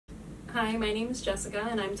Hi, my name is Jessica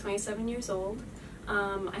and I'm 27 years old.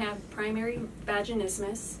 I have primary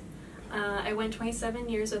vaginismus. I went 27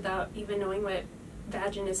 years without even knowing what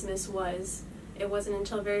vaginismus was. It wasn't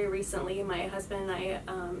until very recently my husband and I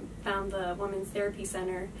found the Women's Therapy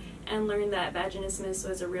Center and learned that vaginismus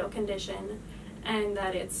was a real condition and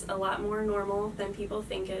that it's a lot more normal than people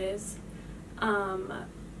think it is.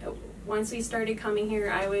 Once we started coming here,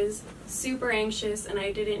 I was super anxious and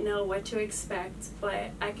I didn't know what to expect, but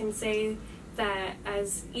I can say that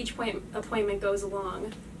as each appointment goes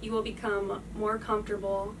along, you will become more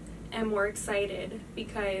comfortable and more excited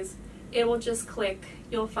because it will just click.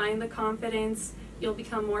 You'll find the confidence, you'll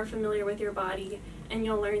become more familiar with your body, and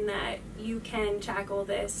you'll learn that you can tackle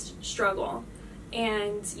this struggle.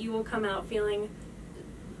 And you will come out feeling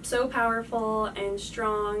so powerful and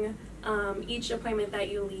strong each appointment that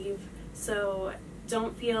you leave. So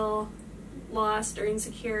don't feel lost or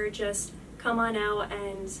insecure, just come on out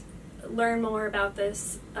and learn more about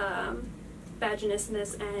this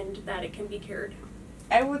vaginismus and that it can be cured.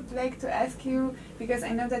 I would like to ask you, because I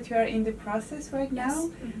know that you are in the process right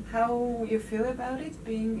now, how you feel about it,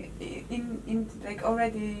 being in like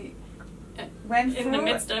already went through in the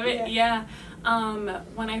midst of it. Yeah.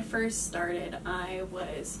 When I first started, I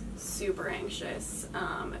was super anxious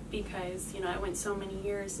because I went so many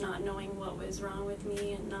years not knowing what was wrong with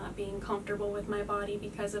me and not being comfortable with my body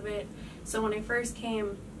because of it. So when I first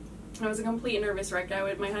came, I was a complete nervous wreck.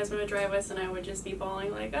 My husband would drive us and I would just be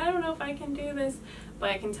bawling like, I don't know if I can do this.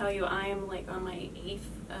 But I can tell you I am like on my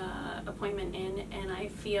 8th appointment in, and I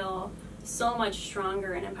feel so much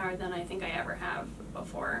stronger and empowered than I think I ever have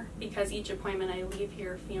before, because each appointment I leave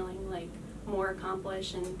here feeling like more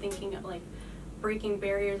accomplished and thinking of like breaking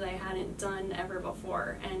barriers I hadn't done ever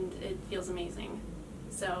before, and it feels amazing.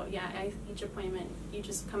 So yeah, each appointment you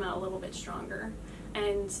just come out a little bit stronger,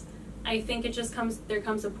 and I think it just there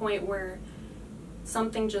comes a point where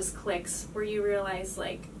something just clicks, where you realize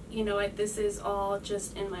like, you know what, this is all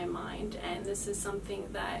just in my mind, and this is something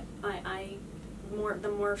that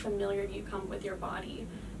the more familiar you come with your body,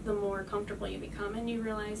 the more comfortable you become, and you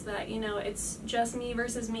realize that, it's just me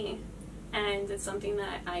versus me, and it's something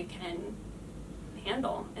that I can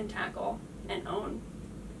handle and tackle and own.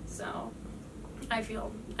 So I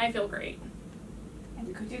feel great.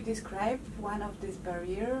 And could you describe one of this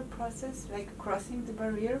barrier process, like crossing the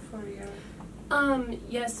barrier for your...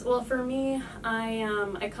 Yes, well for me,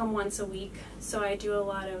 I come once a week, so I do a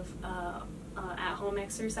lot of at-home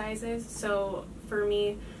exercises. So for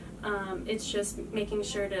me, it's just making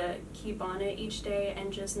sure to keep on it each day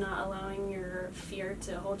and just not allowing your fear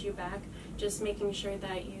to hold you back, just making sure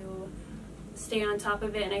that you stay on top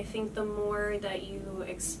of it. And I think the more that you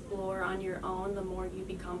explore on your own, the more you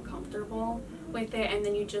become comfortable with it, and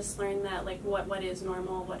then you just learn that like what is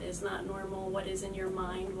normal, what is not normal, what is in your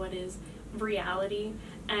mind, what is reality.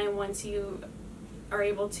 And once you are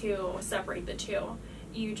able to separate the two,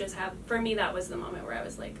 you just have, for me that was the moment where I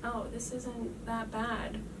was like, oh, this isn't that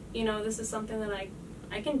bad, this is something that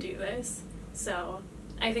I can do this. So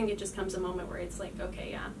I think it just comes a moment where it's like,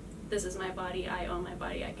 okay, yeah, this is my body, I own my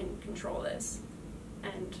body, I can control this.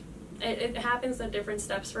 And it happens at different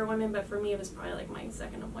steps for women, but for me it was probably like my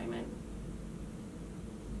 2nd appointment.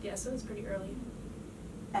 Yeah, so it was pretty early.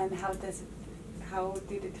 And how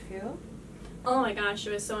did it feel? Oh my gosh,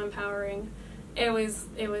 it was so empowering. It was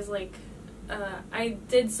like I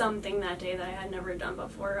did something that day that I had never done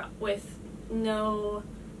before, with no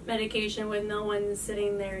medication, with no one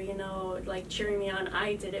sitting there, like cheering me on.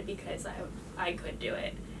 I did it because I could do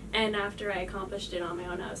it. And after I accomplished it on my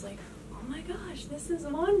own, I was like, oh my gosh, this is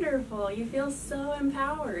wonderful. You feel so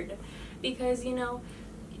empowered because,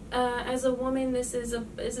 as a woman, this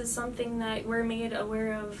is something that we're made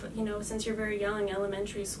aware of, since you're very young,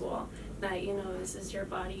 elementary school, that, this is your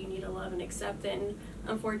body, you need to love and accept it. And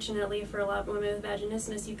unfortunately, for a lot of women with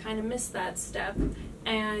vaginismus, you kind of miss that step,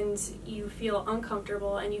 and you feel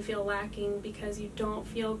uncomfortable and you feel lacking because you don't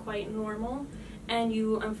feel quite normal. And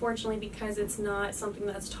you, unfortunately, because it's not something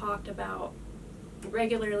that's talked about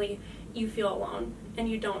regularly, you feel alone and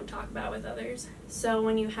you don't talk about it with others. So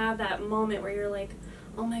when you have that moment where you're like,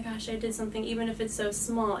 oh my gosh, I did something, even if it's so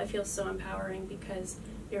small, it feels so empowering because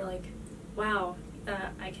you're like, wow,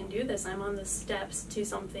 I can do this. I'm on the steps to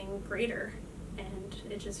something greater, and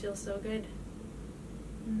it just feels so good.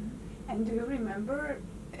 Mm-hmm. And do you remember,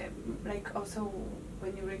 like also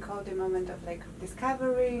when you recall the moment of like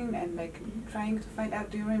discovering and like trying to find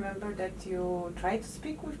out, do you remember that you tried to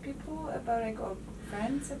speak with people about or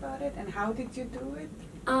friends about it, and how did you do it?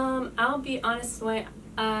 I'll be honest,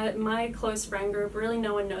 my close friend group, really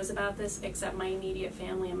no one knows about this except my immediate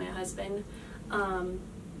family and my husband.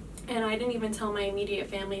 And I didn't even tell my immediate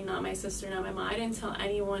family, not my sister, not my mom. I didn't tell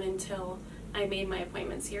anyone until I made my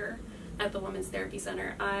appointments here at the Women's Therapy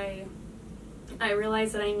Center. I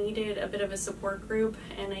realized that I needed a bit of a support group,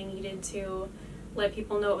 and I needed to let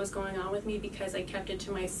people know what was going on with me, because I kept it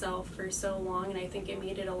to myself for so long, and I think it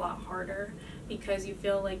made it a lot harder because you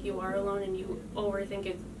feel like you are alone and you overthink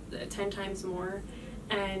it 10 times more.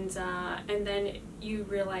 And then you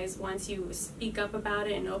realize once you speak up about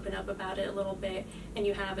it and open up about it a little bit, and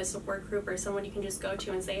you have a support group or someone you can just go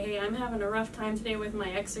to and say, hey, I'm having a rough time today with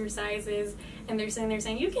my exercises, and they're sitting there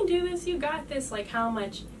saying, you can do this, you got this, like how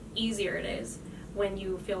much easier it is when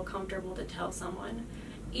you feel comfortable to tell someone.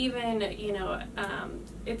 Even, you know,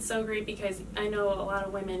 it's so great because I know a lot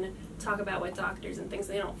of women talk about with doctors and things,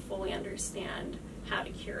 they don't fully understand how to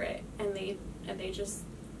cure it, and they just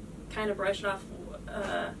kind of brush it off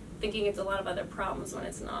thinking it's a lot of other problems when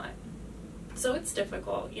it's not. So it's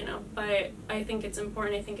difficult, you know, but I think it's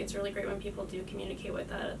important. I think it's really great when people do communicate with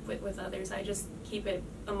that with others. I just keep it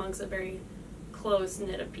amongst a very close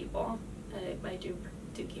knit of people. I do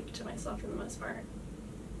keep it to myself for the most part.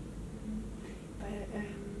 But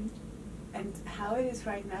and how it is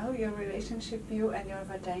right now, your relationship, you and your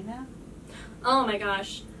vagina? Oh my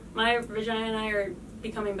gosh, my vagina and I are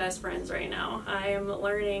becoming best friends right now. I'm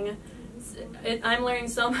learning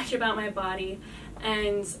so much about my body,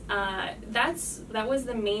 and that was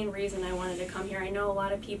the main reason I wanted to come here. I know a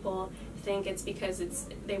lot of people think it's because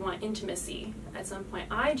they want intimacy at some point.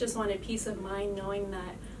 I just wanted peace of mind knowing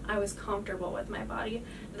that I was comfortable with my body,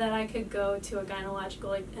 that I could go to a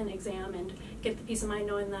gynecological exam and get the peace of mind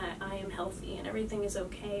knowing that I am healthy and everything is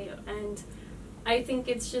okay. And I think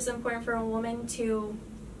it's just important for a woman to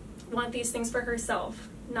want these things for herself,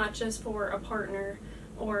 not just for a partner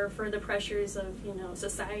or for the pressures of, you know,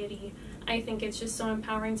 society. I think it's just so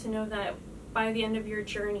empowering to know that by the end of your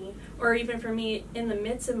journey, or even for me, in the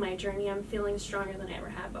midst of my journey, I'm feeling stronger than I ever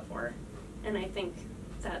have before. And I think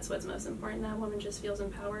that's what's most important, that woman just feels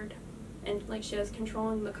empowered and like she has control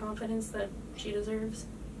and the confidence that she deserves.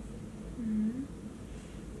 Mm-hmm.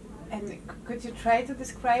 And could you try to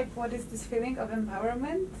describe what is this feeling of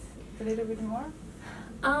empowerment a little bit more?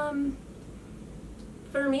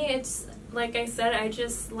 For me, it's like I said, I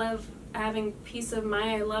just love having peace of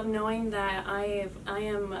mind. I love knowing that I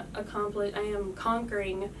am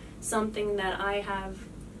conquering something that I have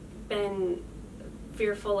been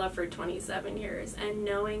fearful of for 27 years, and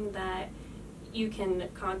knowing that you can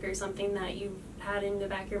conquer something that you've had in the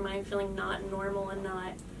back of your mind feeling not normal and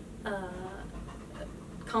not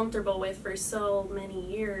comfortable with for so many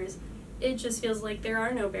years. It just feels like there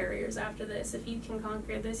are no barriers after this. If you can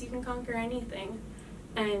conquer this, you can conquer anything.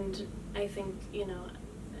 And I think, you know,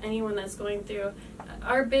 anyone that's going through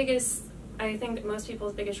I think most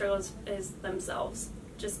people's biggest struggle is themselves,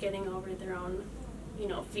 just getting over their own, you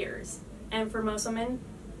know, fears. And for most women,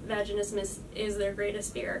 vaginismus is their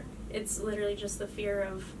greatest fear. It's literally just the fear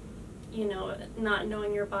of, you know, not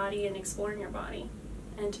knowing your body and exploring your body.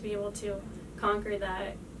 And to be able to conquer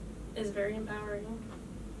that is very empowering.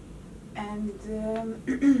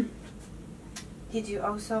 And did you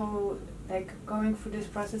also, like, going through this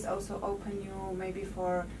process also open you maybe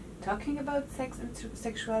for talking about sex and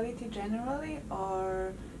sexuality generally,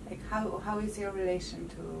 or like how is your relation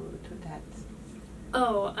to that?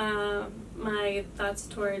 Oh, my thoughts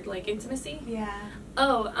toward like intimacy? Yeah.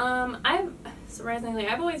 Oh, I've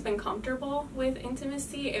always been comfortable with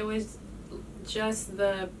intimacy. It was just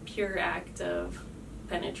the pure act of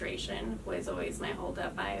penetration was always my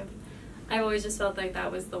holdup. I've always just felt like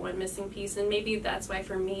that was the one missing piece, and maybe that's why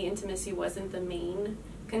for me intimacy wasn't the main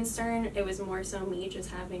concern. It was more so me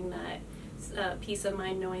just having that peace of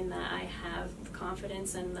mind knowing that I have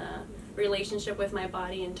confidence in the relationship with my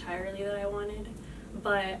body entirely that I wanted.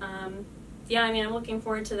 But yeah, I mean, I'm looking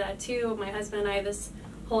forward to that too. My husband and I, this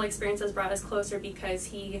whole experience has brought us closer because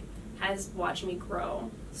he has watched me grow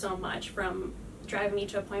so much, from driving me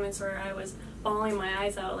to appointments where I was bawling my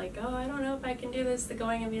eyes out like, oh, I don't know if I can do this, to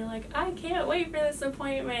going and being like, I can't wait for this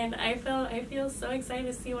appointment. I feel so excited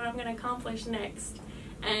to see what I'm going to accomplish next.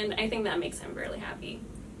 And I think that makes him really happy.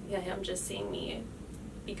 Yeah, him just seeing me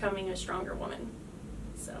becoming a stronger woman.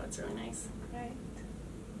 So it's really nice. Right.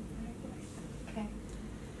 Very good. Okay.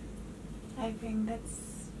 I think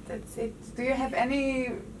that's it. Do you have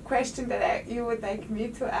any question that you would like me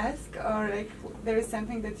to ask, or like there is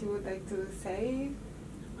something that you would like to say?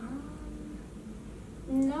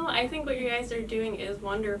 No, I think what you guys are doing is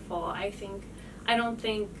wonderful. I don't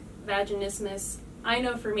think vaginismus, I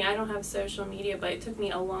know for me, I don't have social media, but it took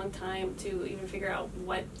me a long time to even figure out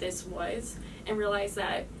what this was and realize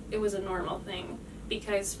that it was a normal thing.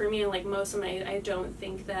 Because for me, like most of my, I don't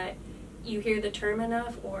think that you hear the term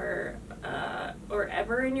enough or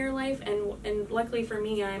ever in your life, and luckily for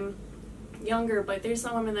me, I'm younger, but there's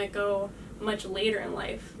some women that go much later in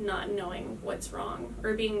life not knowing what's wrong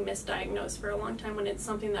or being misdiagnosed for a long time when it's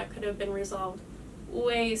something that could have been resolved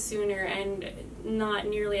way sooner and not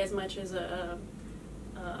nearly as much as a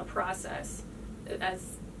process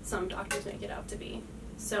as some doctors make it out to be.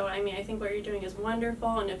 So I mean, I think what you're doing is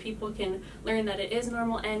wonderful, and if people can learn that it is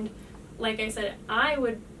normal, and like I said, I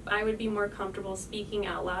would be more comfortable speaking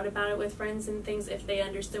out loud about it with friends and things if they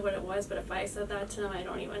understood what it was, but if I said that to them, I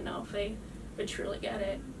don't even know if they would truly get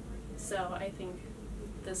it. So I think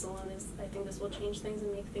this will change things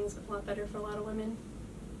and make things a lot better for a lot of women.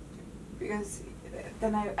 Because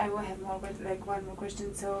then I will have more, but like one more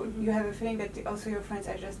question. So you have a feeling that also your friends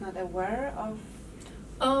are just not aware of?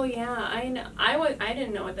 Oh yeah, I know. I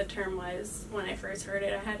didn't know what the term was when I first heard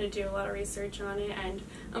it. I had to do a lot of research on it, and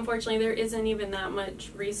unfortunately there isn't even that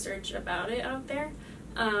much research about it out there.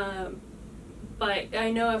 But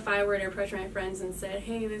I know if I were to approach my friends and said,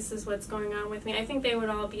 hey, this is what's going on with me, I think they would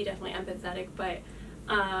all be definitely empathetic, but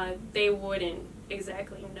they wouldn't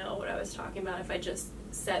exactly know what I was talking about if I just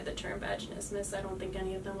said the term vaginismus. I don't think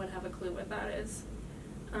any of them would have a clue what that is.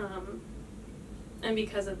 And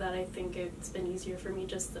because of that, I think it's been easier for me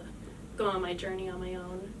just to go on my journey on my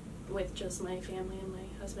own with just my family and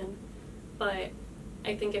my husband. But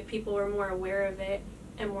I think if people were more aware of it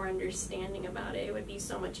and more understanding about it, it would be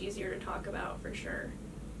so much easier to talk about for sure.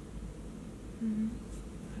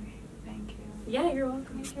 Okay, thank you. Yeah, you're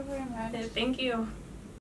welcome. Thank you very much. Thank you.